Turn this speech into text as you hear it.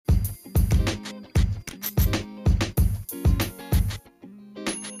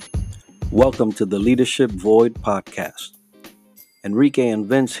Welcome to the Leadership Void podcast. Enrique and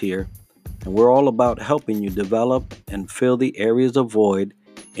Vince here, and we're all about helping you develop and fill the areas of void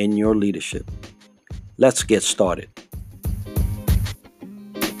in your leadership. Let's get started.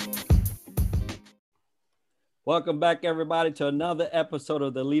 Welcome back, everybody, to another episode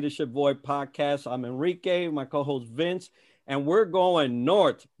of the Leadership Void podcast. I'm Enrique, my co-host Vince, and we're going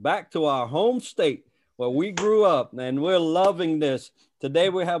north, back to our home state where we grew up, and we're loving this. Today,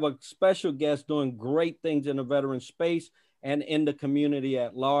 we have a special guest doing great things in the veteran space and in the community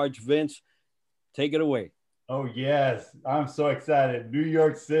at large. Vince, take it away. Oh, yes. I'm so excited. New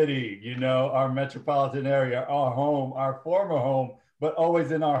York City, our metropolitan area, our home, our former home, but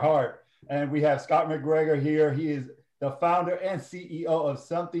always in our heart. And we have Scott MacGregor here. He is the founder and CEO of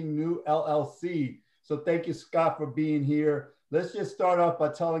Something New LLC. So thank you, Scott, for being here. Let's just start off by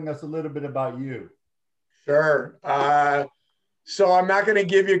telling us a little bit about you. Sure. So I'm not going to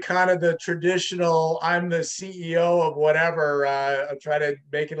give you kind of the traditional, I'm the CEO of whatever. I'll try to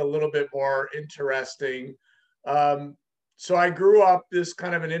make it a little bit more interesting. So I grew up, this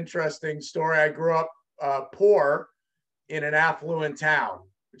kind of an interesting story. I grew up poor in an affluent town,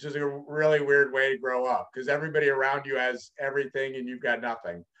 which is a really weird way to grow up because everybody around you has everything and you've got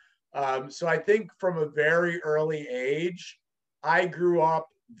nothing. So I think from a very early age, I grew up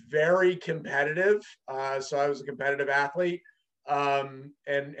very competitive. So I was a competitive athlete and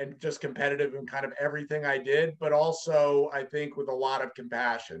just competitive in kind of everything I did, but also I think with a lot of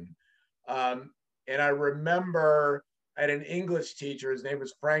compassion. And I remember I had an English teacher, his name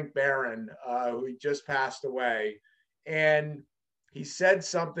was Frank Barron, who just passed away. And he said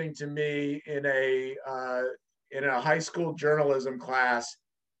something to me in a high school journalism class.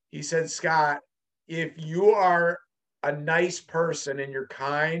 He said, Scott, if you are a nice person and you're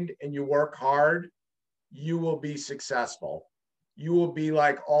kind and you work hard, you will be successful. You will be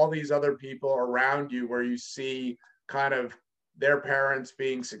like all these other people around you where you see kind of their parents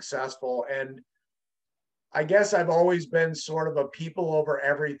being successful. And I guess I've always been sort of a people over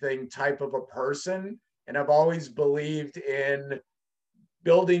everything type of a person. And I've always believed in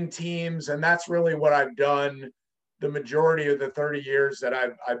building teams. And that's really what I've done the majority of the 30 years that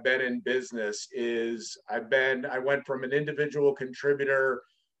I've been in business. Is I went from an individual contributor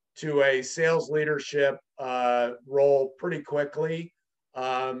to a sales leadership role pretty quickly.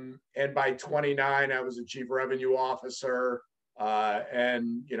 And by 29, I was a chief revenue officer.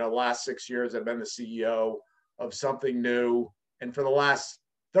 And, last 6 years, I've been the CEO of Something New. And for the last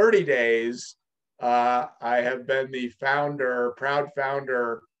 30 days, I have been the proud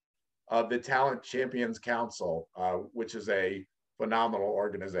founder of the Talent Champions Council, which is a phenomenal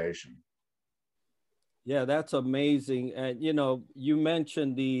organization. Yeah, that's amazing. And, you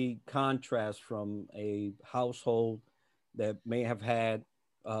mentioned the contrast from a household that may have had,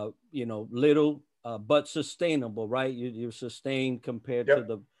 little, but sustainable, right? You're sustained compared to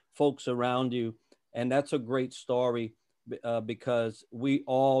the folks around you. And that's a great story because we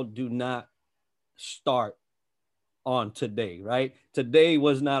all do not start on today, right? Today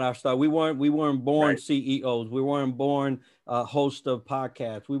was not our start. We weren't born CEOs. We weren't born hosts of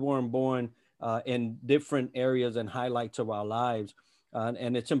podcasts. We weren't born in different areas and highlights of our lives.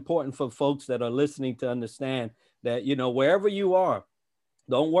 And it's important for folks that are listening to understand that, wherever you are,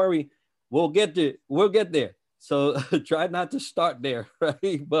 don't worry, we'll get there. So try not to start there,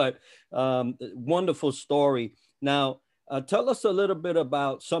 right? But wonderful story. Now, tell us a little bit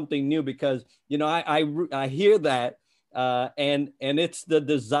about Something New, because I hear that and it's the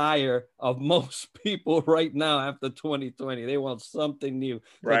desire of most people right now after 2020. They want something new.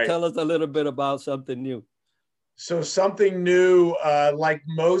 So tell us a little bit about Something New. So Something New, like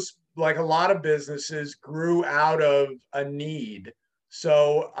a lot of businesses, grew out of a need.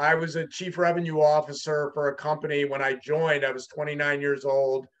 So I was a chief revenue officer for a company. When I joined, I was 29 years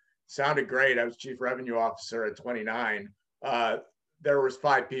old. Sounded great. I was chief revenue officer at 29. There was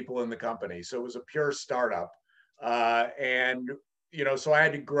 5 people in the company. So it was a pure startup. So I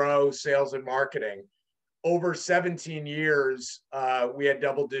had to grow sales and marketing. Over 17 years, we had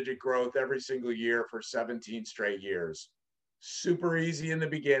double-digit growth every single year for 17 straight years. Super easy in the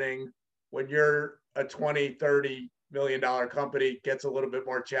beginning. When you're a $20, $30 million company, it gets a little bit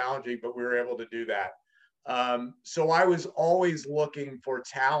more challenging, but we were able to do that. So I was always looking for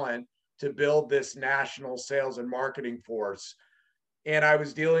talent to build this national sales and marketing force. And I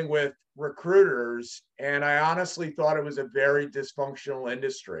was dealing with recruiters, and I honestly thought it was a very dysfunctional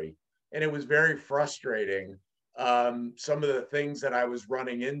industry. And it was very frustrating, some of the things that I was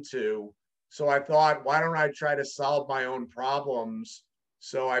running into. So I thought, why don't I try to solve my own problems?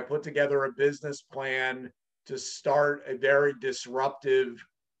 So I put together a business plan to start a very disruptive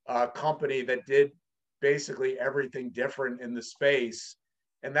company that did basically everything different in the space.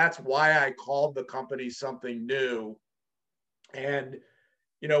 And that's why I called the company something new. And,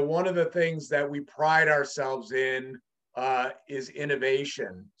 you know, one of the things that we pride ourselves in is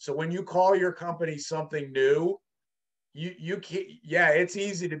innovation. So when you call your company something new, you can't, yeah, it's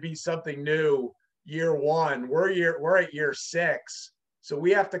easy to be something new year one. We're at year 6. So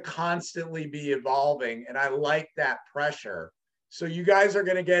we have to constantly be evolving. And I like that pressure. So you guys are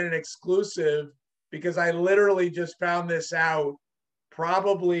going to get an exclusive because I literally just found this out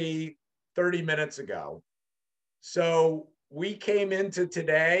probably 30 minutes ago. So we came into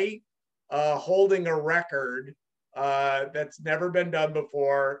today holding a record that's never been done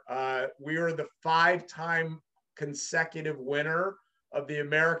before. We are the 5-time consecutive winner of the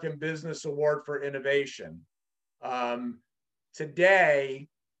American Business Award for Innovation. Today,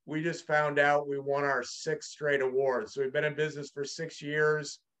 we just found out we won our 6th straight award. So we've been in business for 6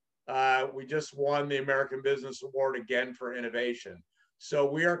 years. We just won the American Business Award again for innovation. So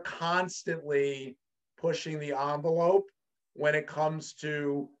we are constantly pushing the envelope when it comes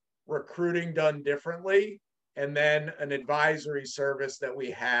to recruiting done differently, and then an advisory service that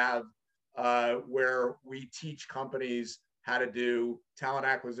we have where we teach companies how to do talent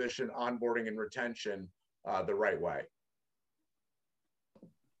acquisition, onboarding, and retention the right way.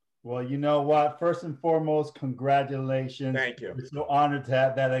 Well, you know what? First and foremost, congratulations. Thank you. We're so honored to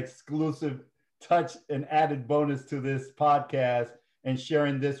have that exclusive touch and added bonus to this podcast and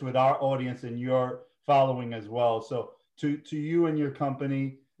sharing this with our audience and your following as well. So to you and your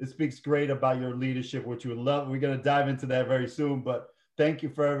company, it speaks great about your leadership, which we love. We're going to dive into that very soon, but thank you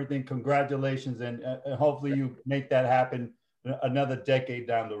for everything. Congratulations. And hopefully you make that happen another decade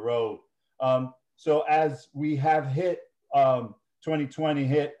down the road. So as we have hit 2020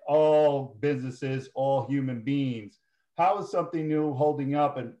 hit all businesses, all human beings. How is something new holding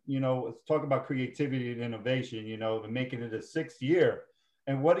up? And, you know, let's talk about creativity and innovation, you know, and making it a 6th year.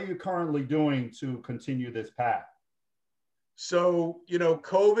 And what are you currently doing to continue this path? So, you know,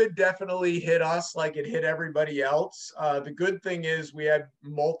 COVID definitely hit us like it hit everybody else. The good thing is we had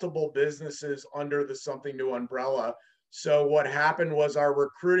multiple businesses under the Something New umbrella. So what happened was our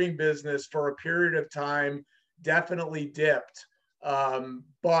recruiting business for a period of time definitely dipped.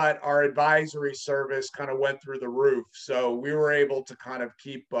 But our advisory service kind of went through the roof. So we were able to kind of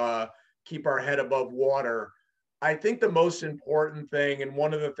keep our head above water. I think the most important thing, and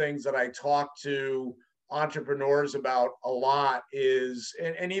one of the things that I talk to entrepreneurs about a lot is,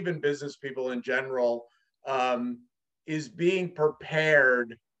 and even business people in general, is being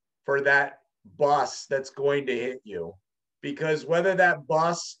prepared for that bus that's going to hit you. Because whether that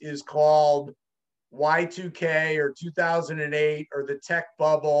bus is called Y2K or 2008 or the tech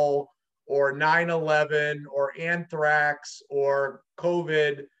bubble or 9/11 or anthrax or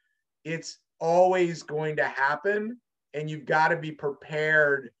COVID, it's always going to happen. And you've got to be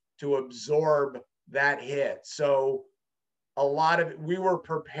prepared to absorb that hit. So a lot of it, we were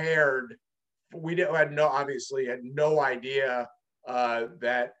prepared. We obviously had no idea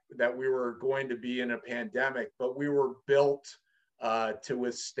that we were going to be in a pandemic, but we were built to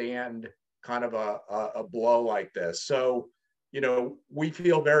withstand kind of a blow like this. So, you know, we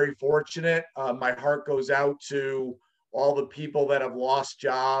feel very fortunate. My heart goes out to all the people that have lost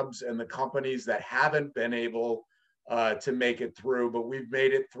jobs and the companies that haven't been able to make it through, but we've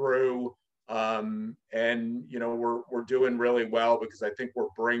made it through. And, you know, we're doing really well because I think we're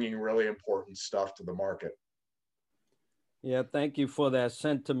bringing really important stuff to the market. Yeah, thank you for that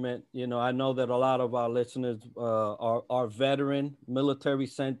sentiment. You know, I know that a lot of our listeners are veteran, military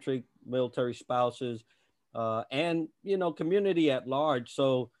centric, military spouses, and, you know, community at large.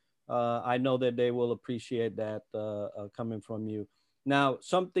 So I know that they will appreciate that coming from you. Now,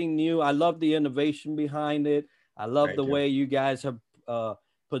 something new. I love the innovation behind it. I love the way you guys have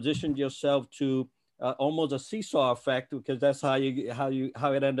positioned yourself to almost a seesaw effect, because that's how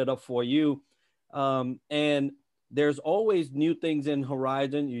it ended up for you. And there's always new things in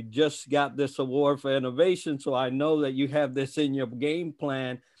horizon. You just got this award for innovation, so I know that you have this in your game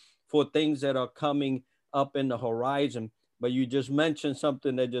plan for things that are coming up in the horizon. But you just mentioned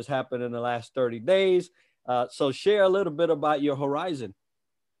something that just happened in the last 30 days. So share a little bit about your horizon.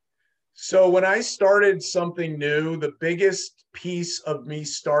 So when I started Something New, the biggest piece of me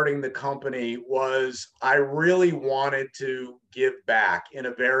starting the company was I really wanted to give back in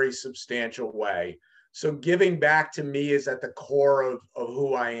a very substantial way. So giving back to me is at the core of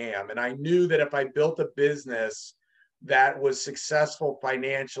who I am. And I knew that if I built a business that was successful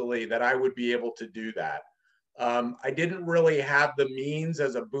financially, that I would be able to do that. I didn't really have the means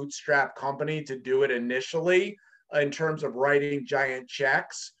as a bootstrap company to do it initially in terms of writing giant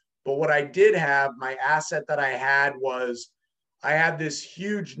checks. But what I did have, my asset that I had was I had this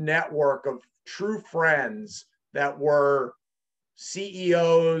huge network of true friends that were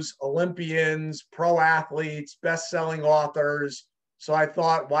CEOs, Olympians, pro athletes, best-selling authors. So I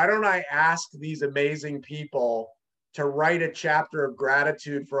thought, why don't I ask these amazing people to write a chapter of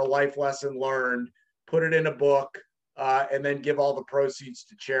gratitude for a life lesson learned, put it in a book, and then give all the proceeds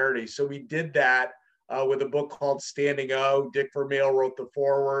to charity. So we did that with a book called Standing O. Dick Vermeil wrote the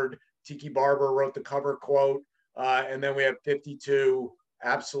foreword. Tiki Barber wrote the cover quote. And then we have 52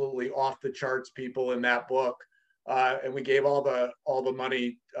 absolutely off the charts people in that book. And we gave all the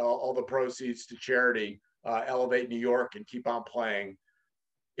money, all the proceeds to charity, Elevate New York and Keep on Playing.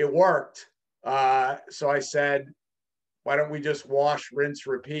 It worked. So I said, why don't we just wash, rinse,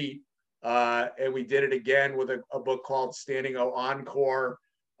 repeat? And we did it again with a book called Standing O Encore.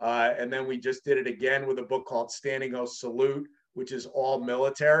 And then we just did it again with a book called Standing O Salute, which is all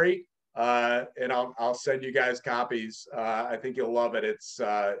military. And I'll send you guys copies. I think you'll love it.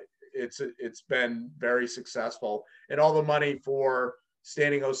 It's been very successful. And all the money for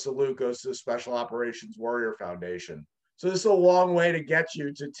Standing O Salute goes to the Special Operations Warrior Foundation. So this is a long way to get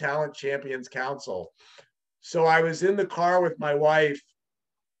you to Talent Champions Council. So I was in the car with my wife.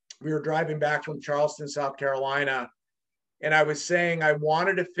 We were driving back from Charleston, South Carolina. And I was saying I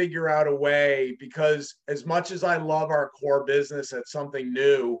wanted to figure out a way, because as much as I love our core business at something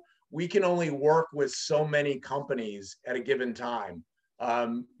new, we can only work with so many companies at a given time.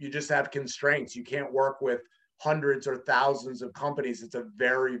 You just have constraints. You can't work with hundreds or thousands of companies. It's a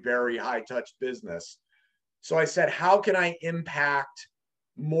very, very high touch business. So I said, how can I impact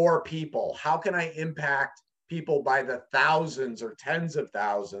more people? How can I impact people by the thousands or tens of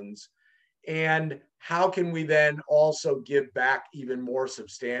thousands? And how can we then also give back even more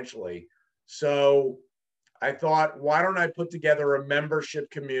substantially? So I thought, why don't I put together a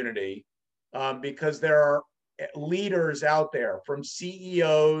membership community? Because there are leaders out there, from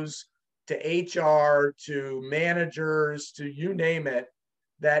CEOs to HR to managers to you name it,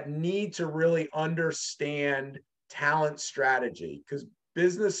 that need to really understand talent strategy, because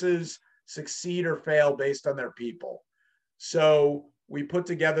businesses succeed or fail based on their people. So we put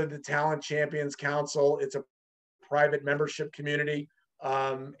together the Talent Champions Council. It's a private membership community,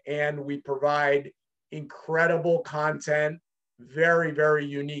 and we provide incredible content, very, very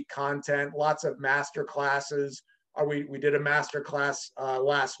unique content, lots of master classes. We did a master class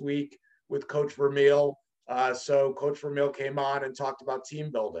last week with Coach Vermeil. So Coach Vermeil came on and talked about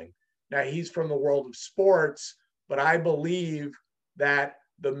team building. Now, he's from the world of sports, but I believe that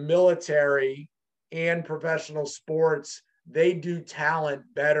the military and professional sports, they do talent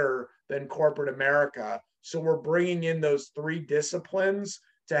better than corporate America. So we're bringing in those three disciplines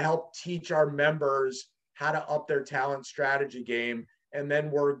to help teach our members how to up their talent strategy game. And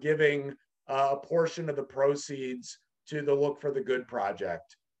then we're giving a portion of the proceeds to the Look for the Good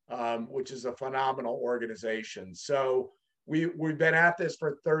Project, which is a phenomenal organization. So we've been at this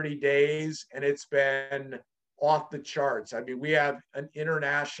for 30 days and it's been off the charts. I mean, we have an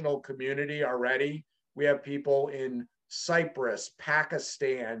international community already. We have people in Cyprus,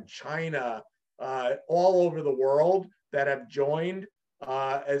 Pakistan, China, all over the world that have joined,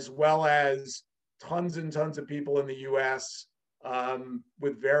 as well as tons and tons of people in the US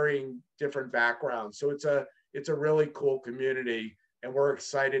with varying different backgrounds. So it's a really cool community, and we're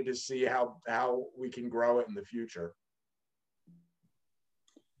excited to see how we can grow it in the future.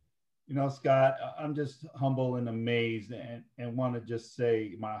 You know, Scott, I'm just humble and amazed, and want to just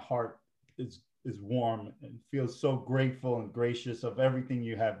say my heart is warm and feels so grateful and gracious of everything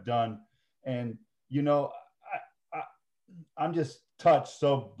you have done. And, you know, I'm just touched.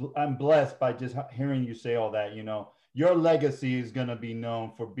 So I'm blessed by just hearing you say all that. You know, your legacy is going to be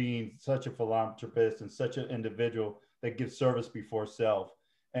known for being such a philanthropist and such an individual that gives service before self.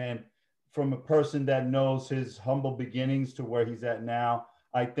 And from a person that knows his humble beginnings to where he's at now,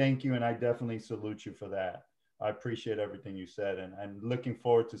 I thank you, and I definitely salute you for that. I appreciate everything you said, and I'm looking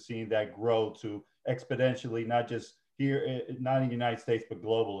forward to seeing that grow to exponentially, not just here, not in the United States, but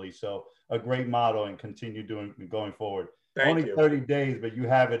globally. So a great model, and continue going forward. Thank you. 30 days, but you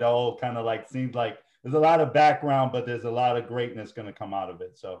have it all kind of like, seems like there's a lot of background, but there's a lot of greatness going to come out of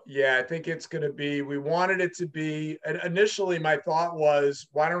it. So yeah, I think it's going to be, we wanted it to be, and initially my thought was,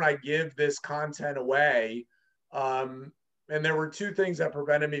 why don't I give this content away? And there were two things that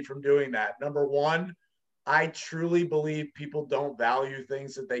prevented me from doing that. Number one, I truly believe people don't value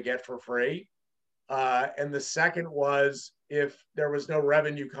things that they get for free. And the second was, if there was no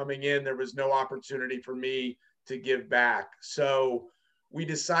revenue coming in, there was no opportunity for me to give back. So we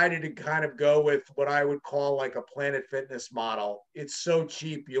decided to kind of go with what I would call like a Planet Fitness model. It's so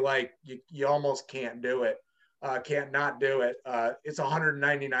cheap, you almost can't do it, can't not do it. It's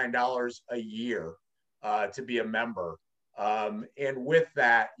 $199 a year to be a member. And with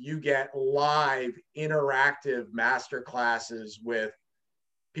that, you get live interactive master classes with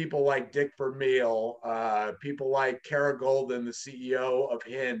people like Dick Vermeil, people like Kara Golden, the CEO of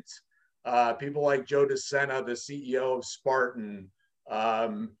Hint, people like Joe DeSena, the CEO of Spartan.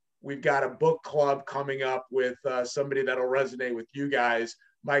 We've got a book club coming up with somebody that'll resonate with you guys.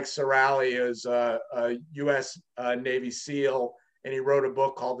 Mike Sorali is a U.S. Navy SEAL, and he wrote a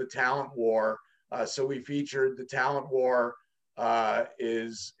book called The Talent War. So we featured The Talent War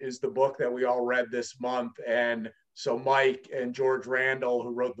is the book that we all read this month. And so Mike and George Randall, who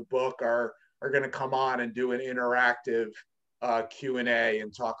wrote the book, are going to come on and do an interactive Q&A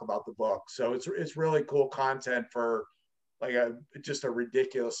and talk about the book. So it's really cool content for like just a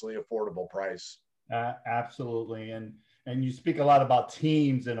ridiculously affordable price. Absolutely. And you speak a lot about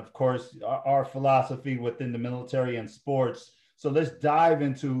teams and of course our philosophy within the military and sports. So let's dive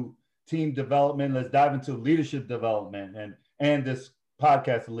into team development. Let's dive into leadership development and this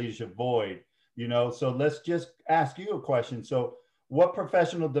podcast, The Leadership Void, so let's just ask you a question. So what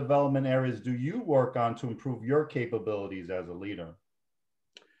professional development areas do you work on to improve your capabilities as a leader?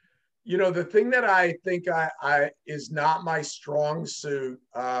 The thing that I think I is not my strong suit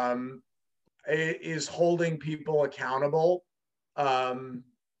is holding people accountable.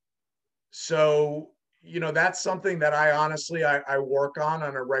 So, that's something that I honestly, I work on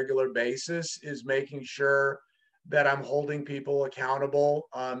a regular basis, is making sure that I'm holding people accountable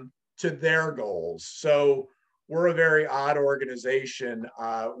to their goals. So we're a very odd organization.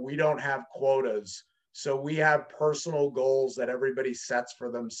 We don't have quotas. So we have personal goals that everybody sets for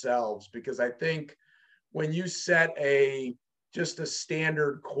themselves, because I think when you set just a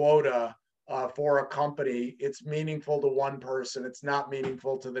standard quota for a company, it's meaningful to one person. It's not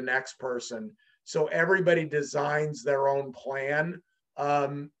meaningful to the next person. So everybody designs their own plan.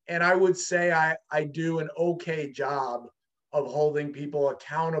 And I would say I do an okay job of holding people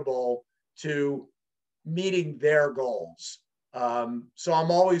accountable to meeting their goals. So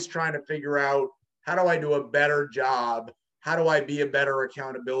I'm always trying to figure out, how do I do a better job? How do I be a better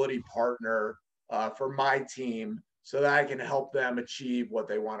accountability partner for my team so that I can help them achieve what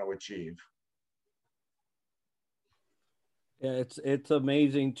they want to achieve? Yeah, it's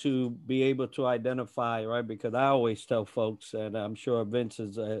amazing to be able to identify, right? Because I always tell folks, and I'm sure Vince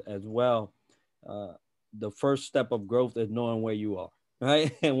is as well, the first step of growth is knowing where you are,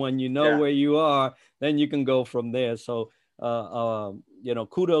 right? And when you know where you are, then you can go from there. So,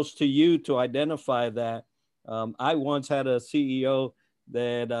 kudos to you to identify that. I once had a CEO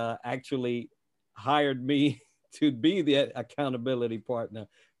that actually hired me to be the accountability partner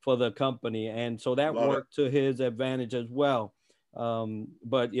for the company, and so that worked to his advantage as well.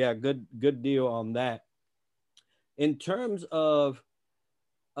 But yeah, good deal on that. In terms of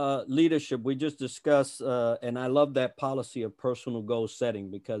leadership, we just discussed, and I love that policy of personal goal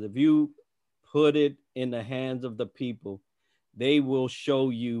setting, because if you put it in the hands of the people, they will show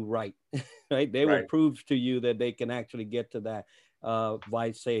you right, right? They will prove to you that they can actually get to that,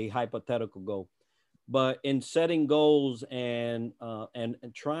 by say hypothetical goal. But in setting goals and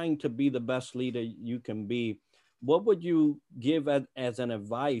trying to be the best leader you can be, what would you give as an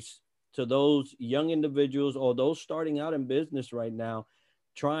advice to those young individuals or those starting out in business right now,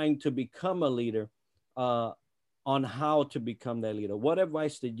 trying to become a leader, on how to become that leader? What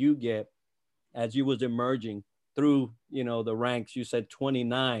advice did you get as you was emerging through, the ranks? You said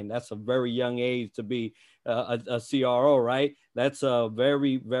 29. That's a very young age to be a CRO, right? That's a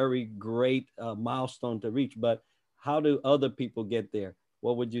very, very great milestone to reach. But how do other people get there?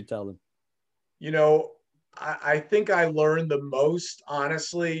 What would you tell them? I think I learned the most,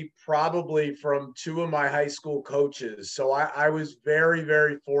 honestly, probably from two of my high school coaches. So I was very,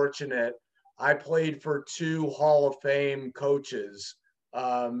 very fortunate. I played for two Hall of Fame coaches,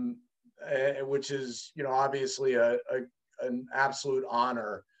 which is, obviously an absolute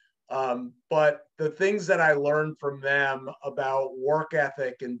honor. But the things that I learned from them about work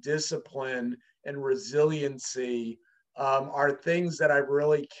ethic and discipline and resiliency are things that I've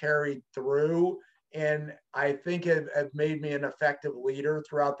really carried through, and I think have made me an effective leader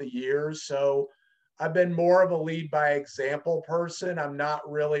throughout the years. So I've been more of a lead by example person. I'm not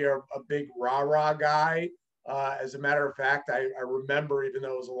really a big rah-rah guy. As a matter of fact, I remember, even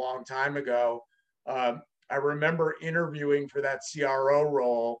though it was a long time ago, I remember interviewing for that CRO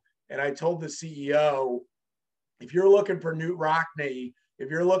role, and I told the CEO, if you're looking for Knute Rockne, if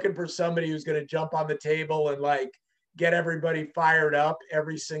you're looking for somebody who's going to jump on the table and get everybody fired up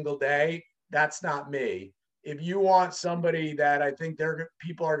every single day. That's not me. If you want somebody that I think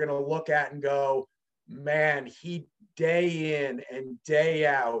people are going to look at and go, man, he day in and day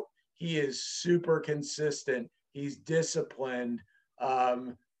out, he is super consistent. He's disciplined.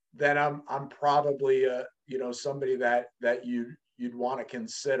 Then I'm probably somebody that you'd want to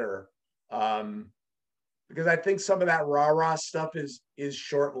consider, because I think some of that rah-rah stuff is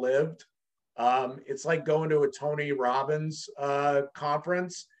short lived. It's like going to a Tony Robbins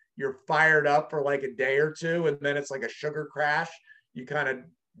conference. You're fired up for like a day or two, and then it's like a sugar crash. You kind of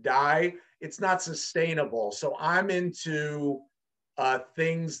die. It's not sustainable. So I'm into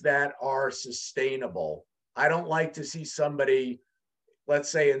things that are sustainable. I don't like to see somebody, let's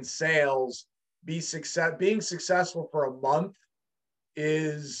say in sales, being successful for a month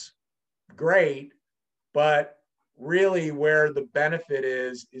is great, but really where the benefit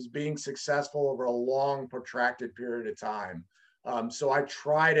is being successful over a long, protracted period of time. So I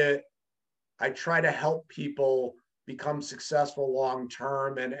try to help people become successful long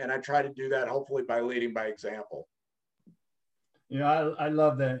term, and I try to do that hopefully by leading by example. You know, I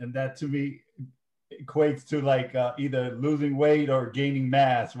love that, and that to me equates to like either losing weight or gaining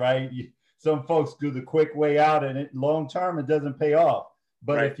mass, right? Some folks do the quick way out, and long term it doesn't pay off.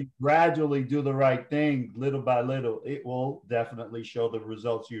 But right. If you gradually do the right thing, little by little, it will definitely show the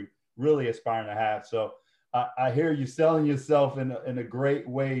results you really aspire to have. So I hear you selling yourself in a great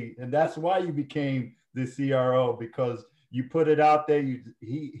way, and that's why you became the CRO, because you put it out there.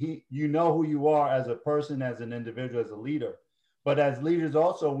 You know who you are as a person, as an individual, as a leader. But as leaders,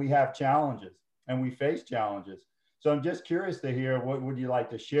 also we have challenges and we face challenges. So I'm just curious to hear, what would you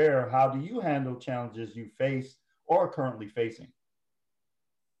like to share? How do you handle challenges you face or are currently facing?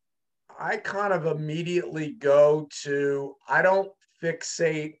 I kind of immediately go to, I don't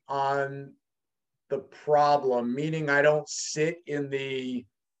fixate on the problem, meaning I don't sit in the,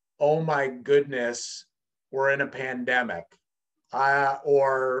 oh my goodness, we're in a pandemic,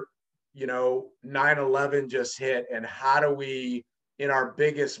 or 9/11 just hit, and how do we, in our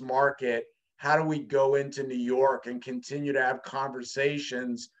biggest market, how do we go into New York and continue to have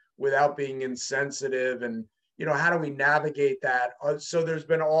conversations without being insensitive, and how do we navigate that? So there's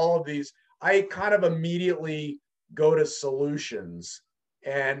been all of these. I kind of immediately go to solutions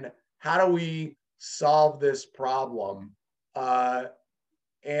and how do we solve this problem?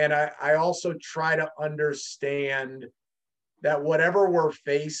 And I also try to understand that whatever we're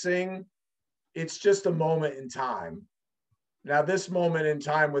facing, it's just a moment in time. Now, this moment in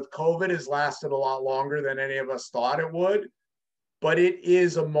time with COVID has lasted a lot longer than any of us thought it would, but it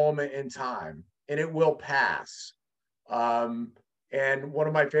is a moment in time and it will pass. And one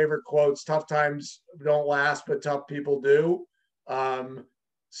of my favorite quotes, tough times don't last, but tough people do.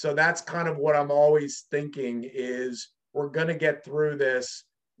 So that's kind of what I'm always thinking is we're going to get through this.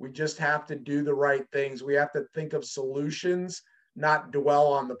 We just have to do the right things. We have to think of solutions, not dwell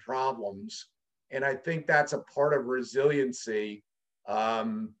on the problems. And I think that's a part of resiliency,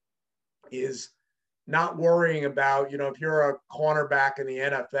 is not worrying about, if you're a cornerback in the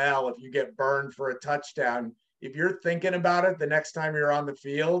NFL, if you get burned for a touchdown, if you're thinking about it the next time you're on the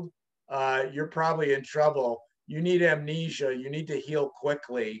field, you're probably in trouble. You need amnesia. You need to heal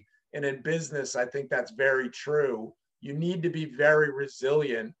quickly. And in business, I think that's very true. You need to be very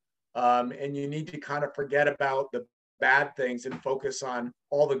resilient, and you need to kind of forget about the bad things and focus on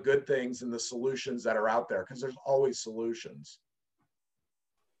all the good things and the solutions that are out there, because there's always solutions.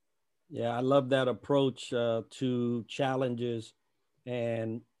 Yeah, I love that approach to challenges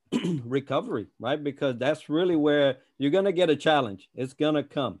and recovery, right? Because that's really where you're going to get a challenge. It's going to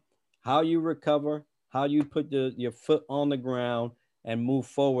come. How you recover, how you put your foot on the ground and move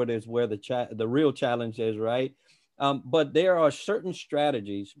forward is where the real challenge is, right? But there are certain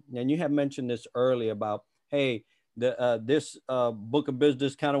strategies, and you have mentioned this earlier about, hey, this book of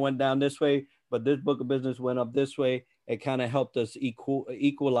business kind of went down this way, but this book of business went up this way. It kind of helped us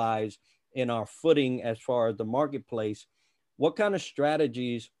equalize in our footing as far as the marketplace. What kind of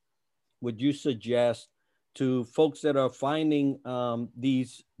strategies would you suggest to folks that are finding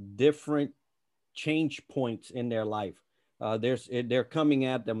these different change points in their life? They're coming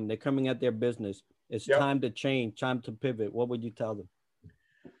at them. They're coming at their business. It's time to change, time to pivot. What would you tell them?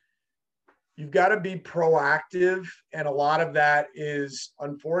 You've got to be proactive. And a lot of that is,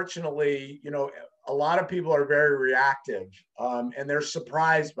 unfortunately, a lot of people are very reactive, and they're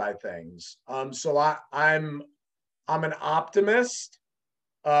surprised by things. So I'm an optimist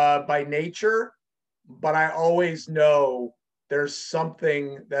by nature, but I always know there's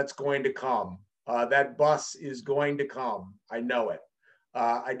something that's going to come. That bus is going to come. I know it.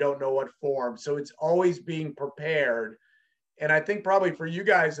 I don't know what form. So it's always being prepared. And I think probably for you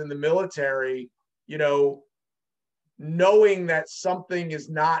guys in the military, you know, knowing that something is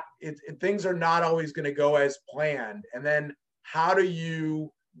not, things are not always going to go as planned. And then how do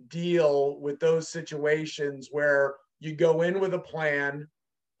you deal with those situations where you go in with a plan,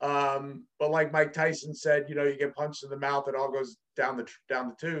 but like Mike Tyson said, you know, you get punched in the mouth, it all goes down the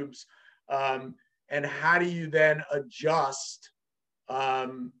tubes. And how do you then adjust?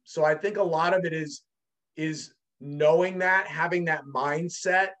 So I think a lot of it is knowing that, having that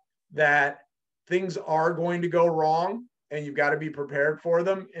mindset that things are going to go wrong and you've got to be prepared for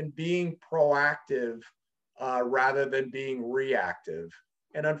them, and being proactive rather than being reactive.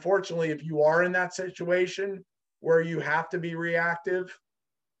 And unfortunately, if you are in that situation where you have to be reactive,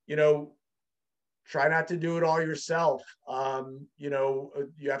 you know, try not to do it all yourself. You know,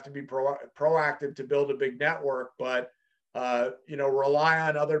 you have to be proactive to build a big network, but, you know, rely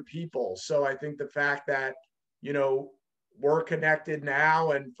on other people. So I think the fact that, you know, we're connected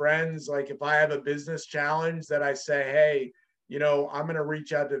now and friends, like if I have a business challenge that I say, hey, you know, I'm going to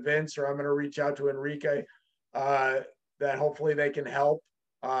reach out to Vince or I'm going to reach out to Enrique, that hopefully they can help.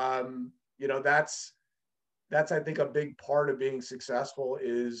 You know, that's I think a big part of being successful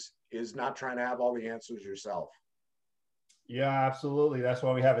is not trying to have all the answers yourself. Yeah, absolutely. That's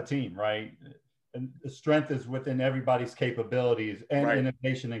why we have a team, right? And the strength is within everybody's capabilities and Right.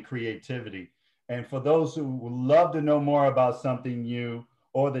 innovation and creativity. And for those who would love to know more about something new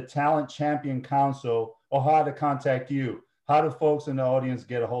or the Talent Champion Council or how to contact you, how do folks in the audience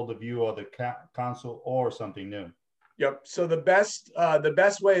get a hold of you or the council or something new? Yep. So the best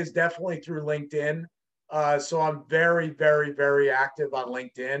way is definitely through LinkedIn. So I'm very, very, very active on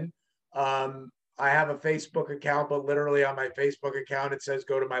LinkedIn. I have a Facebook account, but literally on my Facebook account, it says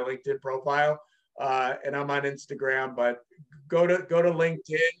go to my LinkedIn profile. And I'm on Instagram, but go to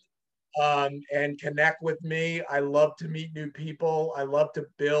LinkedIn and connect with me. I love to meet new people. I love to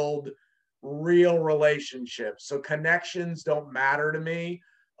build real relationships. So connections don't matter to me.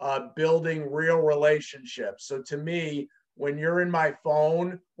 Building real relationships. So to me, when you're in my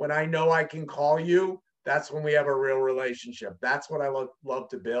phone, when I know I can call you, that's when we have a real relationship. That's what I love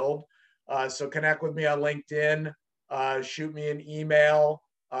to build. So connect with me on LinkedIn, shoot me an email.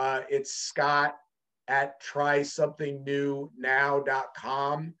 It's Scott at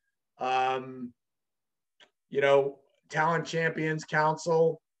trysomethingNewNow.com. You know, Talent Champions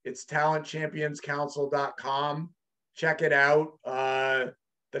Council, it's talentchampionscouncil.com. Check it out.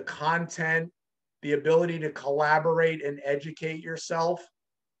 The content, the ability to collaborate and educate yourself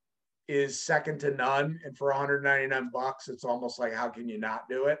is second to none. And for 199 bucks, it's almost like, how can you not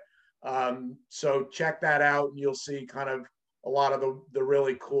do it? So check that out and you'll see kind of a lot of the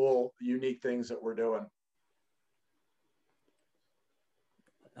really cool, unique things that we're doing.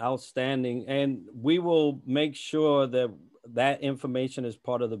 Outstanding. And we will make sure that that information is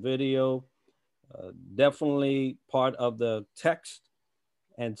part of the video, definitely part of the text.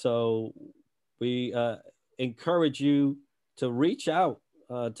 And so we encourage you to reach out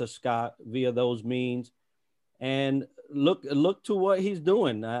to Scott via those means and look to what he's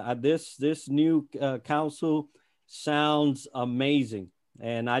doing. This new council sounds amazing,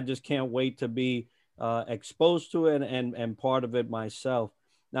 and I just can't wait to be exposed to it and part of it myself.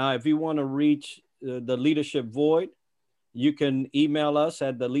 Now, if you want to reach the Leadership Void, you can email us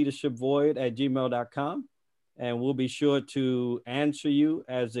at theleadershipvoid@gmail.com, and we'll be sure to answer you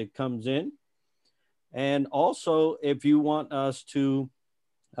as it comes in. And also, if you want us to,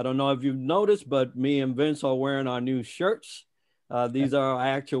 I don't know if you've noticed, but me and Vince are wearing our new shirts. These are our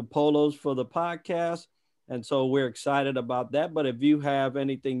actual polos for the podcast. And so we're excited about that. But if you have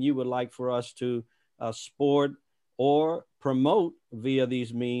anything you would like for us to sport or promote via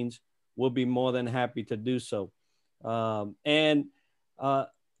these means, we'll be more than happy to do so. So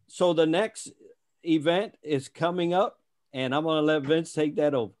the next event is coming up, and I'm going to let Vince take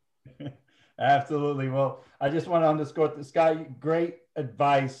that over. Absolutely. Well, I just want to underscore this guy, great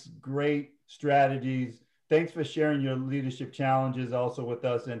advice, great strategies. Thanks for sharing your leadership challenges also with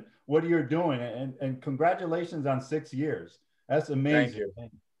us and what you're doing. And congratulations on 6 years. That's amazing.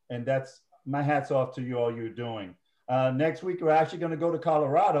 Thank you. And that's my hat's off to you, all you're doing. Next week, we're actually going to go to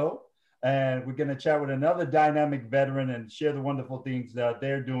Colorado and we're going to chat with another dynamic veteran and share the wonderful things that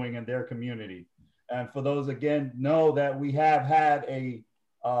they're doing in their community. And for those, again, know that we have had a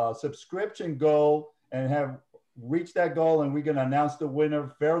subscription goal and have reached that goal, and we're going to announce the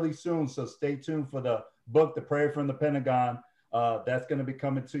winner fairly soon. So stay tuned for the book, The Prayer from the Pentagon. That's going to be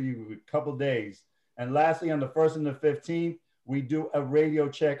coming to you in a couple days. And lastly, on the 1st and the 15th, we do a radio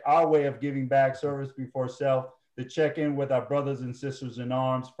check, our way of giving back, service before self. to check in with our brothers and sisters in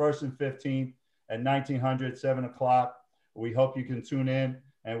arms, 1st and 15th at 1900, 7 o'clock. We hope you can tune in,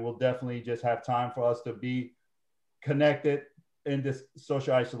 and we'll definitely just have time for us to be connected in this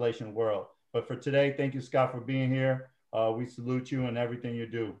social isolation world. But for today, thank you, Scott, for being here. We salute you and everything you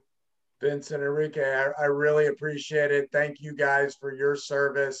do. Vince and Enrique, I really appreciate it. Thank you guys for your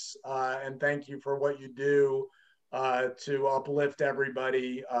service, and thank you for what you do to uplift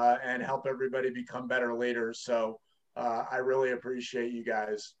everybody and help everybody become better leaders. So I really appreciate you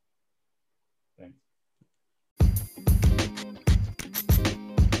guys. Thanks.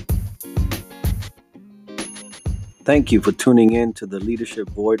 Thank you for tuning in to the Leadership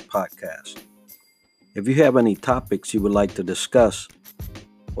Void podcast. If you have any topics you would like to discuss,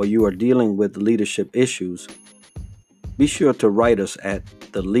 or you are dealing with leadership issues, be sure to write us at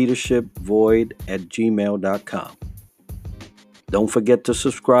theleadershipvoid@gmail.com. Don't forget to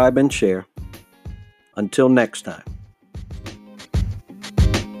subscribe and share. Until next time.